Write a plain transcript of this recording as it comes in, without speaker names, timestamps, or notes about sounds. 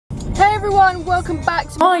everyone, welcome back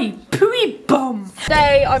to my pooey bum.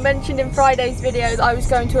 Today I mentioned in Friday's video that I was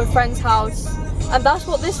going to a friend's house, and that's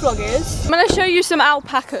what this vlog is. I'm going to show you some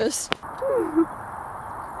alpacas.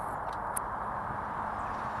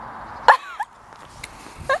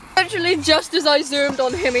 Literally just as I zoomed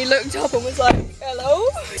on him, he looked up and was like, hello?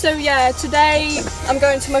 So yeah, today I'm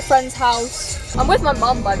going to my friend's house. I'm with my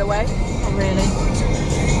mum, by the way. Not really.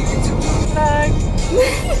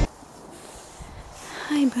 Hello.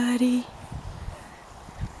 Hi, buddy.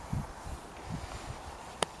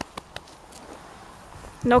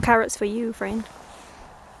 No carrots for you, friend.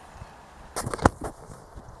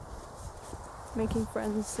 Making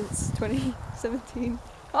friends since 2017.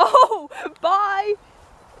 Oh, bye!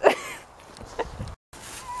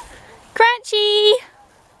 Crunchy!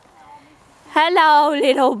 Hello,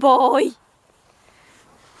 little boy.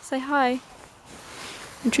 Say hi.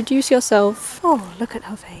 Introduce yourself. Oh, look at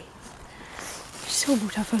her face. She's so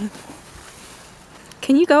beautiful.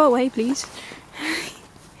 Can you go away, please?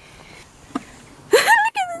 Look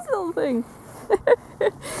at this little thing.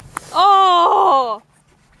 Oh!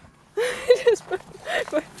 I just put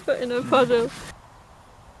my foot in a puddle.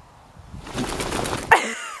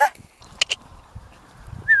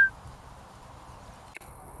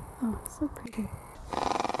 Oh, so pretty.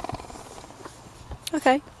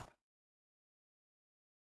 Okay.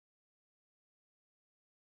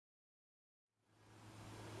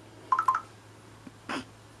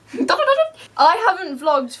 I haven't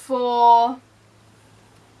vlogged for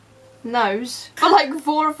like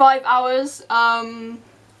 4 or 5 hours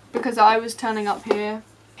because I was turning up here.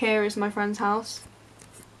 Here is my friend's house.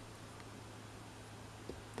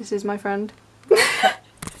 This is my friend.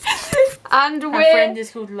 And my friend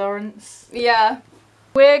is called Lawrence. Yeah.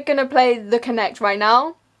 We're gonna play the Connect right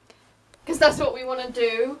now because that's what we want to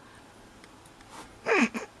do.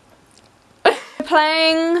 We're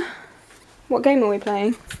playing... What game are we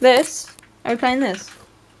playing? This? Are we playing this?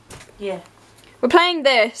 Yeah. We're playing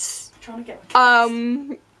this. I'm trying to get I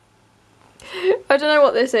don't know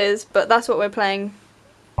what this is, but that's what we're playing.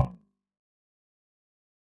 What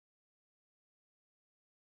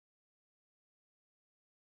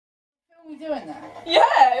are we doing that?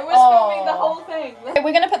 Yeah, it was filming the whole thing.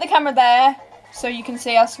 We're gonna put the camera there so you can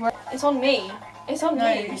see us. It's on me. It's on me.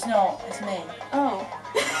 No, it's not. It's me. Oh.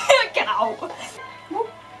 Get out. Whoop.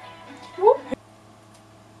 Whoop.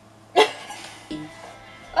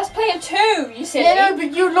 Let's play a 2, you silly. Yeah, no,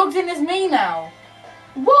 but you logged in as me now.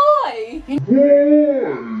 Why?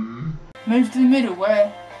 Move to the middle,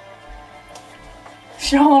 where?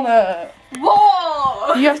 Charlotte!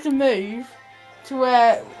 What? You have to move to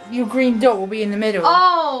where your green dot will be in the middle.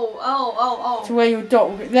 Oh. To where your dot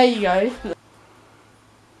will be. There you go.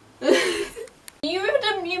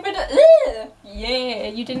 Yeah,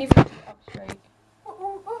 you didn't even put it up straight.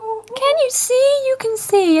 Can you see? You can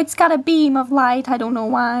see. It's got a beam of light. I don't know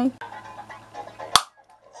why.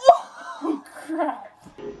 Oh, crap.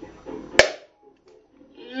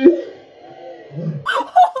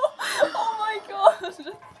 Oh my god.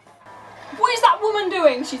 What is that woman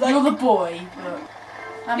doing? She's like... You're the boy. Look.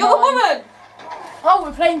 You're the woman! Oh,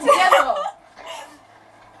 we're playing together.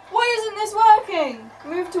 Why isn't this working?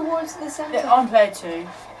 Move towards the centre. Yeah, I'm player 2.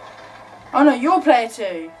 Oh no, you're player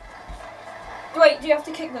 2. Wait, do you have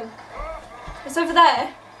to kick them? It's over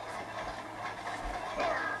there.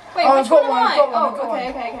 Wait, Oh, which one am I? Oh, okay.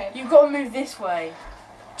 Okay. You've got to move this way.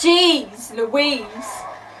 Jeez, Louise.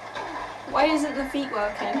 Why isn't the feet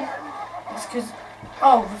working? It's because...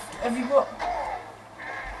 Oh, have you got...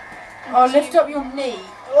 Oh, lift up your knee.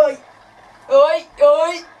 Oi. Oi.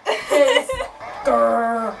 Yes.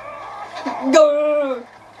 Grrr. Go.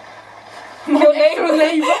 Your neighbour,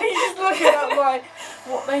 he's just looking at like,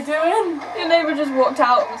 what they doing? Your neighbour just walked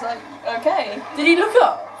out and was like, okay. Did he look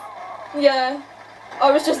up? Yeah.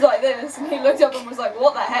 I was just like this, and he looked up and was like,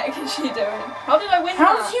 what the heck is she doing? How did I win that?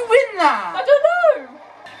 How did you win that? I don't know.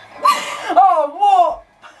 Oh, what?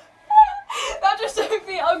 That just took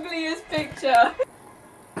the ugliest picture.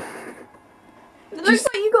 It looks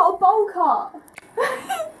like you got a bowl cut.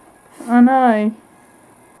 I know.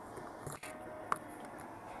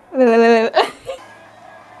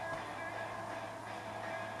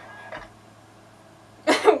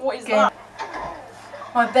 What is that?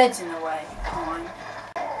 My bed's in the way. Fine.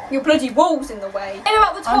 Your bloody wall's in the way. What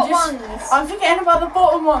about the top ones? I'm forgetting about the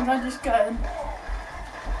bottom ones. I'm just going.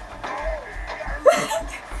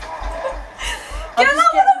 Get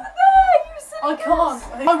that one over there, you silly I can't.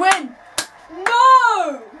 I win.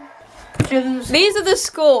 No! These are the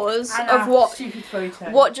scores of what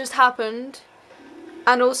just happened,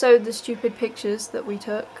 and also the stupid pictures that we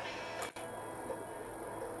took.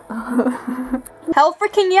 Hell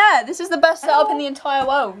freaking yeah! This is the best setup in the entire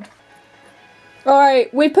world.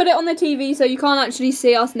 Alright, we put it on the TV so you can't actually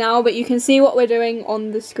see us now, but you can see what we're doing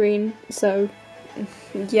on the screen, so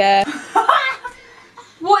yeah.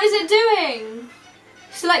 What is it doing?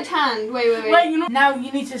 Select hand. Wait. Now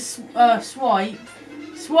you need to swipe.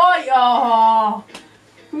 Swipe! Oh.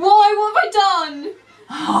 Why? What have I done?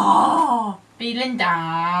 Oh. Be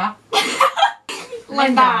Linda.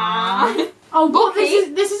 Linda. Oh god,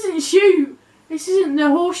 this isn't shoot. This isn't the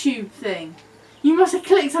horseshoe thing. You must have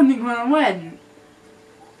clicked something when I went.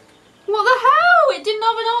 What the hell? It didn't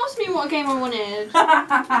even ask me what game I wanted.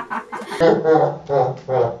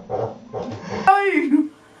 Oh.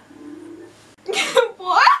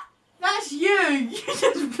 What? That's you! You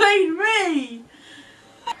just played me!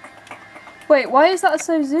 Wait, why is that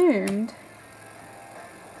so zoomed?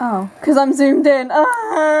 Oh, because I'm zoomed in.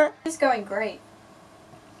 It's going great.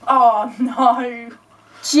 Oh no!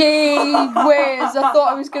 Gee whiz, I thought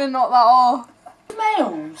I was going to knock that off.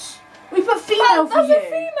 Males! We put female for you! That's a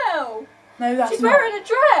female! No, that's She's not. wearing a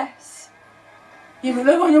dress! Yeah, but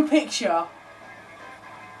look on your picture.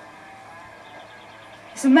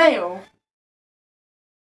 It's a male.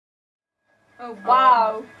 Oh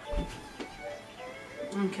wow.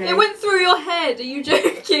 Okay. It went through your head, are you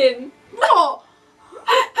joking? What?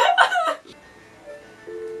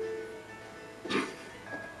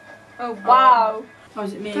 Oh wow. Oh,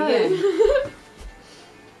 is it me Go. again?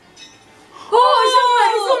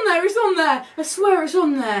 Oh, it's on there! I swear it's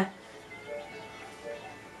on there.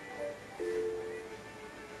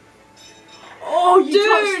 Oh, you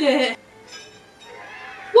touched it!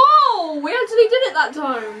 Whoa! We actually did it that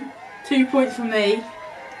time. 2 points for me,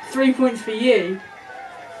 3 points for you.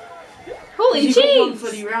 Holy You got one jeez!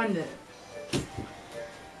 fully round it.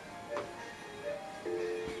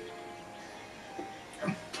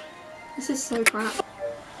 This is so crap.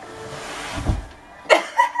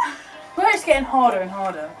 Where it's getting harder and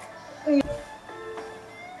harder.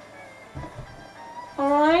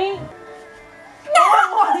 Alright.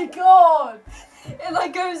 Oh my god! It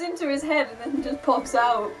like goes into his head and then just pops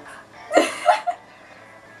out.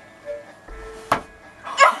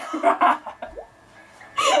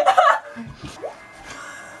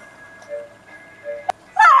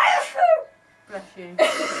 Bless you.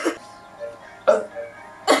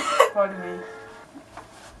 Pardon me.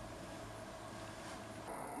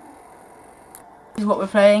 This is what we're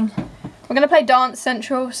playing. We're gonna play Dance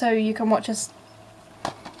Central so you can watch us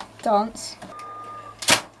dance.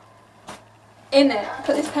 In it.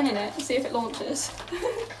 Put this pen in it and see if it launches.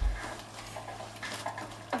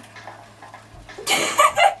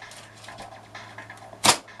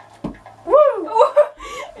 Woo!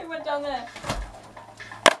 It went down there.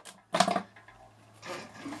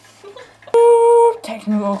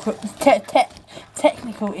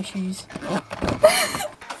 Technical issues.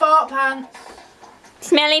 Fart pants.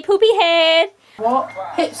 Smelly poopy head. What?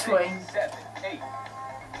 Hip swing.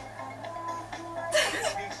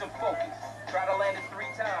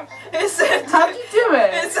 It said. How'd you do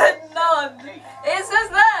it? It said none. It says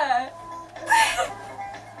there.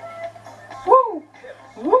 Woo!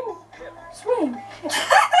 Woo! Swing! Hip.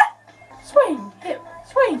 Swing! Hip!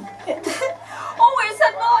 Swing! Hip! Oh, it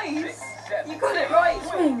said nice. You got it right.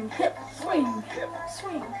 Swing! Hip! Swing! Hip!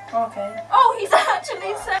 Swing! Okay. Oh, he's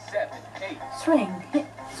actually said. Swing! Hip!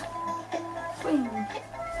 Swing! Hip!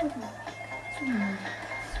 Swing!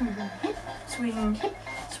 Swing! Hip! Swing! Hip!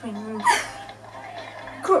 Swing!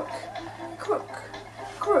 Crook! Crook!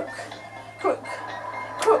 Crook! Crook!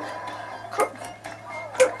 Crook! Crook!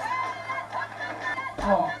 Crook!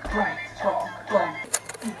 Talk, right, talk, bum.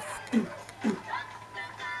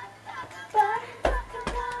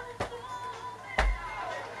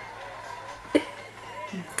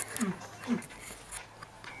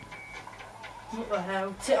 What the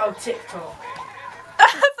hell? Oh, TikTok. I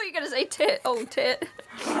thought you were gonna say tit. Oh, tit.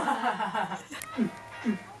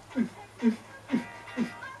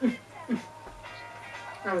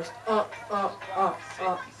 That was up.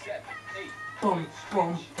 Boom,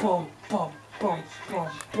 boom, boom, boom, boom, boom,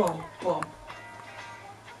 boom, boom.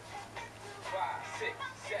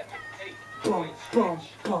 Boom, boom,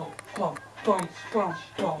 boom, boom, boom, boom,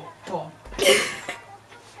 boom, boom.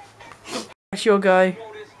 That's your go.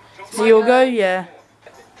 Is it your go? Yeah.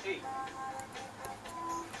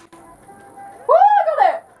 Woo, I got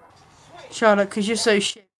it! Charlotte, because you're so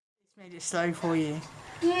shit, it's made it slow for you.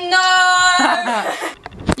 No!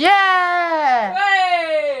 Yeah!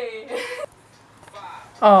 Hey!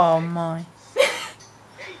 Oh my.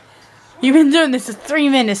 You've been doing this for 3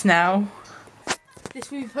 minutes now. This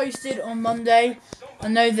will be posted on Monday. I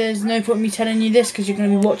know there's no point in me telling you this because you're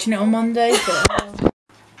going to be watching it on Monday, but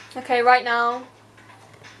Okay, right now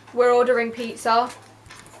we're ordering pizza.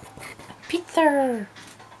 Pizza!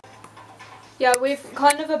 Yeah, we've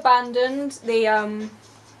kind of abandoned the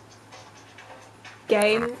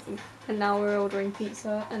game and now we're ordering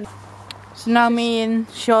pizza. And So now me and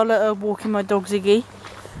Charlotte are walking my dog Ziggy.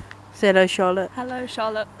 Say hello, Charlotte. hello,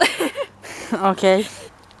 Charlotte. Okay.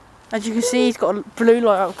 As you can see, he's got a blue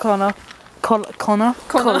light up Connor. Connor?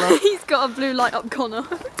 He's got a blue light up Connor.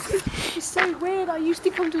 It's so weird. I used to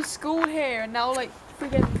come to school here and now like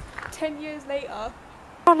friggin' 10 years later.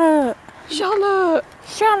 Charlotte! Charlotte!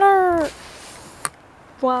 Charlotte!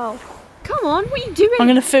 Wow. Come on, what are you doing? I'm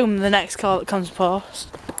going to film the next car that comes past.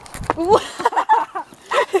 We're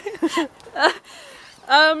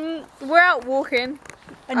out walking,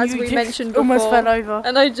 And as you we just mentioned before. almost fell over.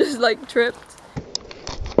 And I just like tripped.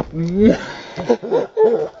 Yeah.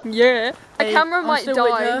 The camera I'm might still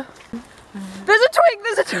with die. her. There's a twig!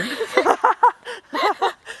 There's a twig!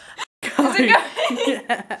 Is it going?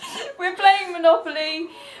 Yeah. We're playing Monopoly.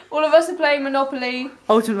 All of us are playing Monopoly.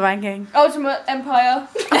 Ultimate ranking. Ultimate Empire.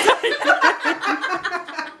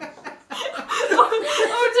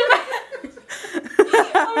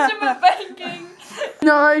 Ultimate banking.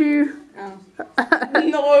 No!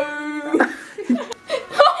 No.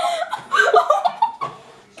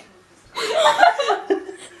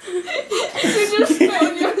 You just spit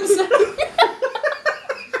on yourself.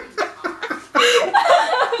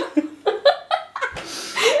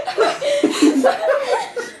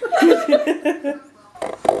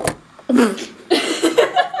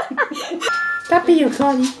 Tapioca.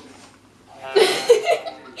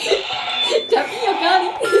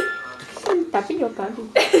 Tapioca.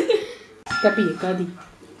 Tapioca.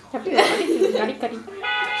 Tapioca.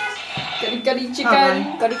 Curry curry chicken.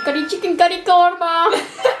 Curry curry chicken curry korma.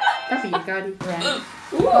 Tapioca.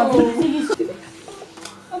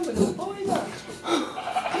 I'm gonna boil that.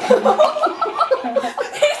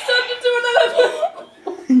 He's turned into an elephant.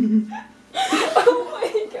 Oh my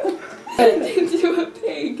god. Turned into a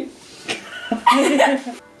pig.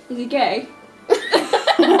 Is he gay?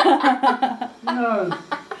 No.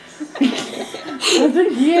 I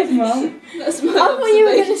think he is, Mum. That's my I thought you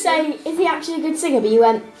were going to observation. say, is he actually a good singer? But you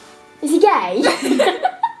went, is he gay?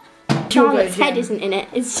 Charlotte's head isn't in it,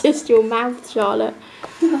 it's just your mouth, Charlotte.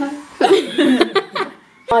 Mama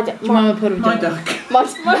put him down. Do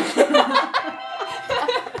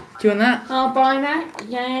you want that? I'll buy that,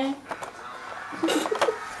 yeah.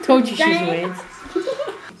 Told you she's weird.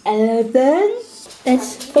 11.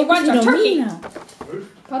 Let's focus on turkey. now.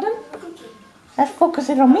 Pardon? Let's focus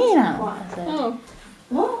it on me now. Oh.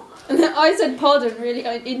 What? And then I said pardon, really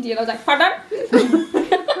Indian. I was like, pardon?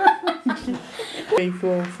 3,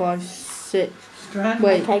 4, 5, 6.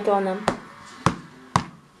 Wait. Okay, go on then.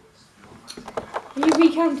 Are you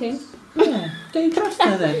recounting? Yeah. Don't you trust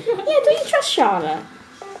her then? Yeah, do you trust Charlotte?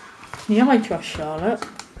 Yeah, I trust Charlotte.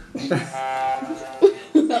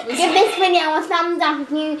 That was Give this video a thumbs up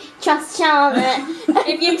if you trust Charlotte.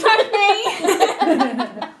 if you trust me.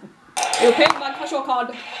 You'll pay my casual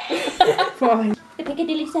card. Fine. The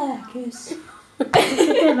Piccadilly Circus.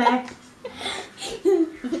 Piccadilly.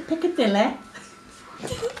 Piccadilly.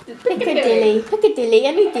 Piccadilly. Piccadilly,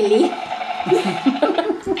 any dilly.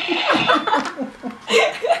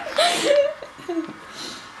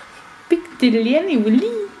 Piccadilly anyway.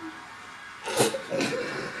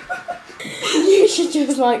 You should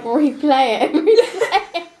just like replay it.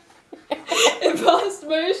 In fast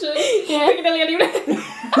motion. Yeah. Piccadilly anyway.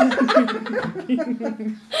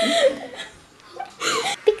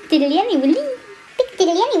 Piccadilly anyway.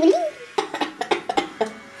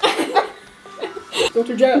 Go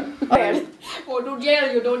to jail. Go to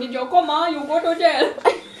jail. You don't need your comma. You go to jail.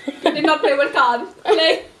 You did not play with cards.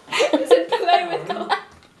 Play. You said play with cards.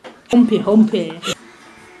 Humpy.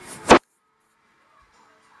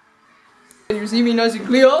 Can you see me nice and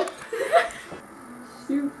clear?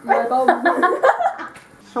 You, my bum.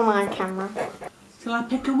 Come on, camera. Shall I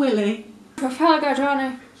pick a willy? Trafalgar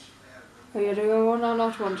Johnny. Oh, you do you want or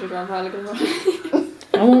not want to Trafalgar Johnny?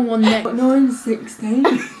 I want one next. 9, 16.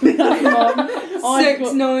 Mum.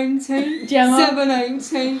 6, 19. Gemma. 7,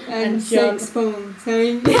 18. And John. 6,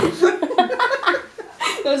 14.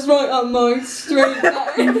 That's right on my straight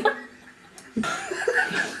line.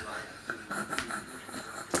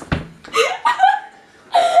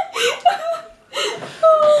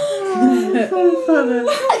 So funny.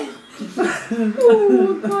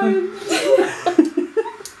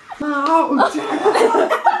 Oh my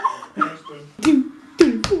god.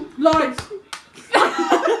 Lights.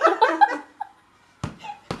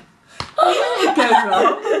 It goes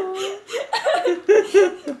wrong.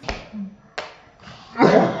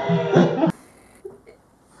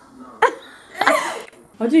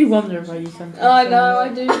 do wonder if I use something. I know, I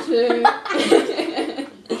do too.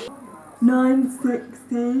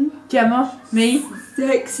 960. Gemma, me.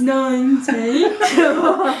 690.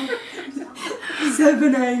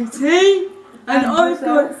 780. And I've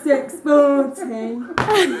got 640.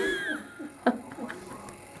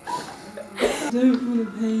 Don't want to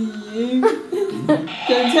pay you.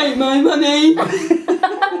 Don't take my money.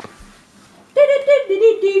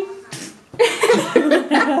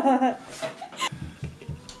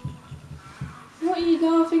 What are you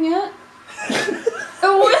laughing at?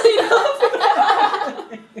 Oh, what is he laughing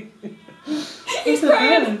at? He's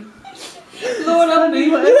praying. Lord help me.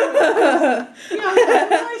 Why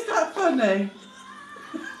is that funny?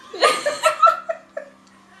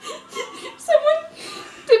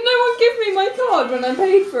 Did no one give me my card when I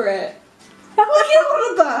paid for it? What are you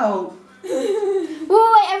on about?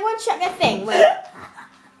 Wait, everyone shut their thing. Wait.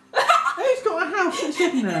 Who's got a house that's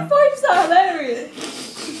hidden now? Why is that hilarious?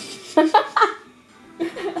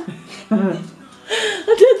 I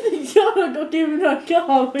don't think Charlotte got given a card.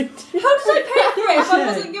 How did I pay for it if I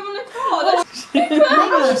wasn't given a card? Maybe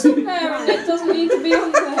she's in there and it doesn't need to be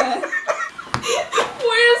on there.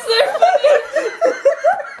 Why is so funny?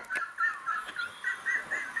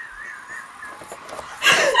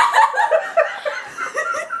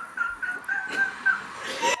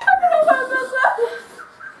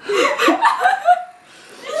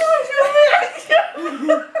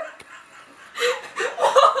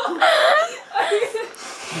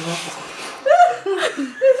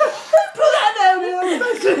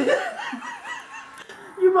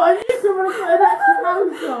 You might need someone to put an extra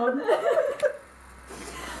house on.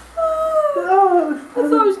 I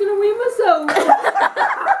thought I was going to wee myself.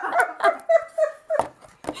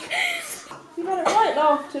 You've had a right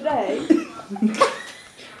laugh today.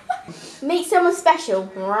 Meet someone special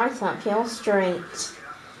right up your street.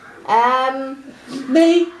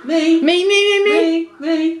 Me.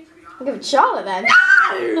 I'll give it to Charlotte then. No!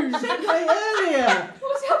 Said that earlier.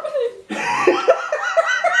 What's happening?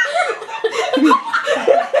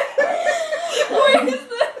 What is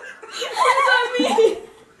that? What does that mean?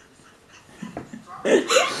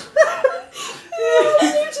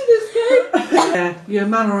 What's new to this game? Yeah, you're a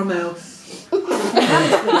man or a mouse.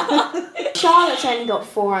 Charlotte's only got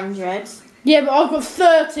 400. Yeah, but I've got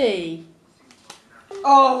 30.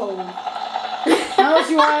 Oh. How much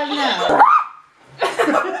do I have now?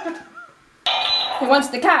 Who wants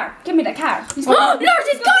the car? Give me the car. He's Oh, no,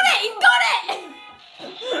 he's got it! He's got it!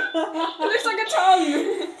 It looks like a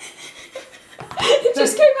tongue. It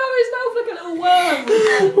just came out of his mouth like a little worm.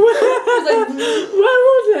 Where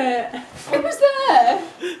was it? It was there.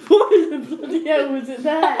 Why the bloody hell was it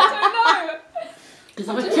there? I don't know. Because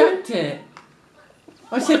I chucked it.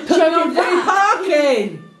 I said put me on free parking.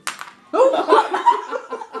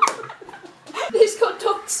 He's got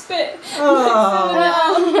dog spit. Oh.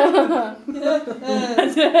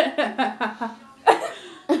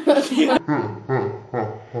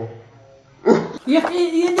 Yeah.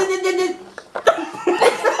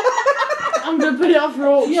 I'm going to put it up for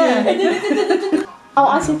auction. Yeah. Oh,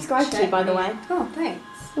 I subscribed to you, by the way. Oh, thanks.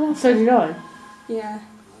 So did I. Yeah.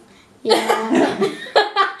 Yeah.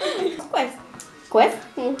 Quiz. Quiz?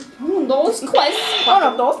 Those quiz. One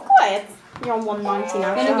of those quiz. You're on 190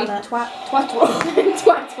 now, Gonna be Charlotte. twat.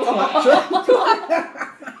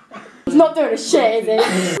 He's not doing a shit, is he?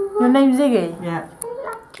 Your name's Ziggy? Yeah.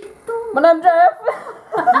 My name's Jeff.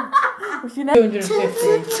 What's your name?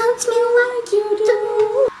 250. Touch me like you do.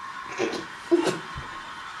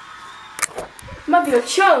 Might be your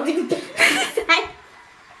child.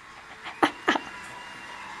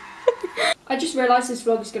 I just realised this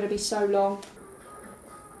vlog is going to be so long.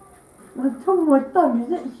 My top of my tongue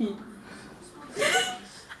is itchy.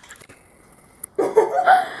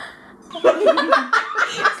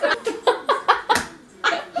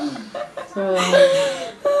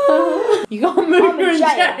 You can't move, I'm in you're in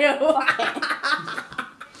jail. jail.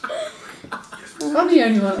 I'm the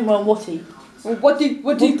only one. Well, Watty. Watty.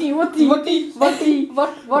 Right, going in the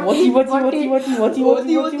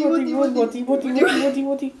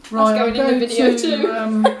I'll go video to, too.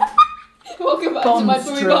 Welcome back to my Bond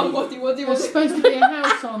Booey Bum Street. Watty. There's supposed to be a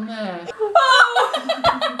house on there.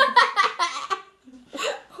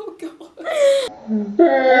 Oh god.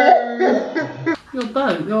 Your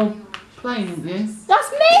boat, your plane, isn't it?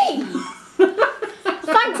 That's me!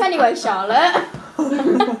 Thanks anyway, Charlotte.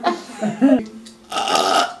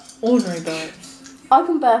 Ordinary birds. I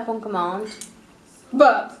can burp on command.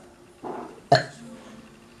 But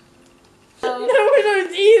No one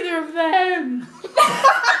knows either of them.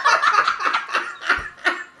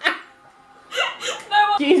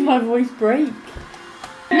 Jeez, my voice break.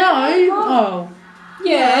 No. Oh.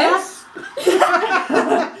 Yes.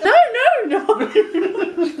 No, no, no.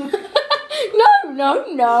 No, no,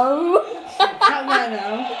 no.